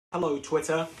Hello,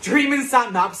 Twitter. Dream and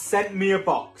Satnap sent me a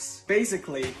box.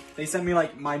 Basically, they sent me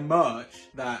like my merch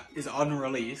that is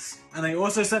unreleased. And they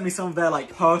also sent me some of their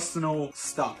like personal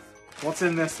stuff. What's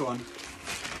in this one?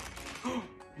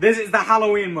 This is the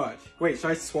Halloween merch. Wait,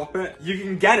 should I swap it? You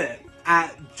can get it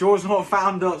at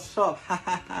georgenotfound.shop.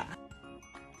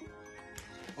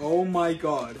 Oh my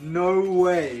god. No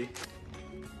way.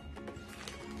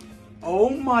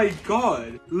 Oh my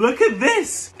god. Look at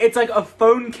this. It's like a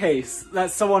phone case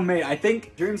that someone made. I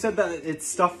think Dream said that it's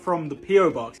stuff from the P.O.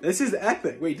 box. This is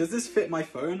epic. Wait, does this fit my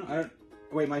phone?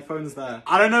 Wait, my phone's there.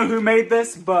 I don't know who made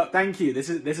this, but thank you. This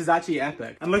is actually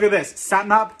epic. And look at this.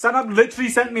 Satnap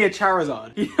literally sent me a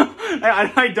Charizard.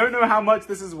 I don't know how much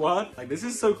this is worth. Like, this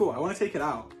is so cool. I want to take it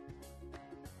out.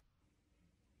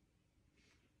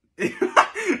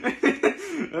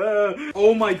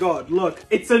 Oh my god, look.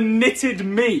 It's a knitted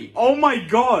me. Oh my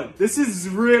god. This is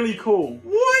really cool.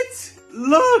 What?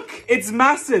 Look. It's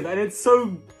massive and it's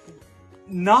so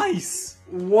nice.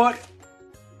 What?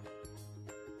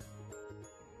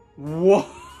 What?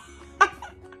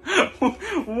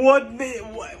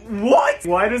 What?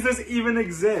 Why does this even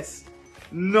exist?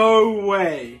 No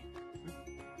way.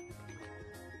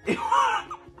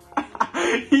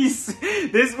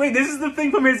 Wait, this is the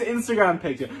thing from his Instagram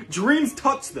picture. Dream's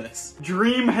touched this. Wait,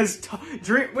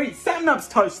 Satnap's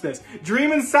touched this.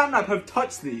 Dream and Satnap have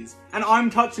touched these. And I'm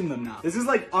touching them now. This is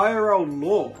like IRL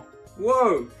lore.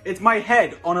 Whoa. It's my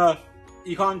head on a,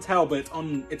 you can't tell, but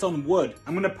it's on wood.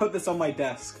 I'm gonna put this on my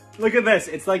desk. Look at this.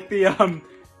 It's like the,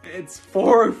 it's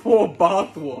 404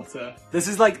 bath water. This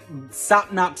is like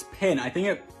Satnap's pin. I think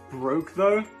it broke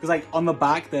though. Because like on the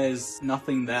back, there's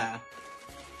nothing there.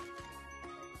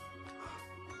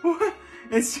 What?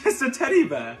 It's just a teddy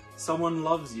bear. Someone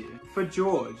loves you. For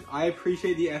George, I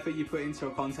appreciate the effort you put into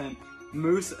your content.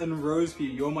 Moose and Roseview,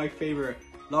 you're my favorite.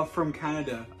 Love from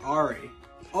Canada, Ari.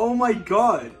 Oh my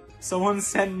god. Someone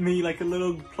sent me like a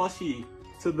little plushie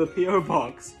to the P.O.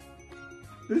 box.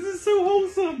 This is so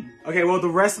wholesome. Okay, well the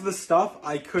rest of the stuff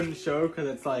I couldn't show because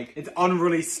it's like, it's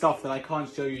unreleased stuff that I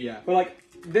can't show you yet. But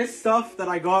like, this stuff that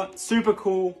I got, super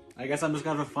cool. I guess I'm just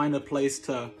gonna have to find a place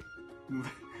to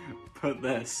put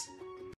this.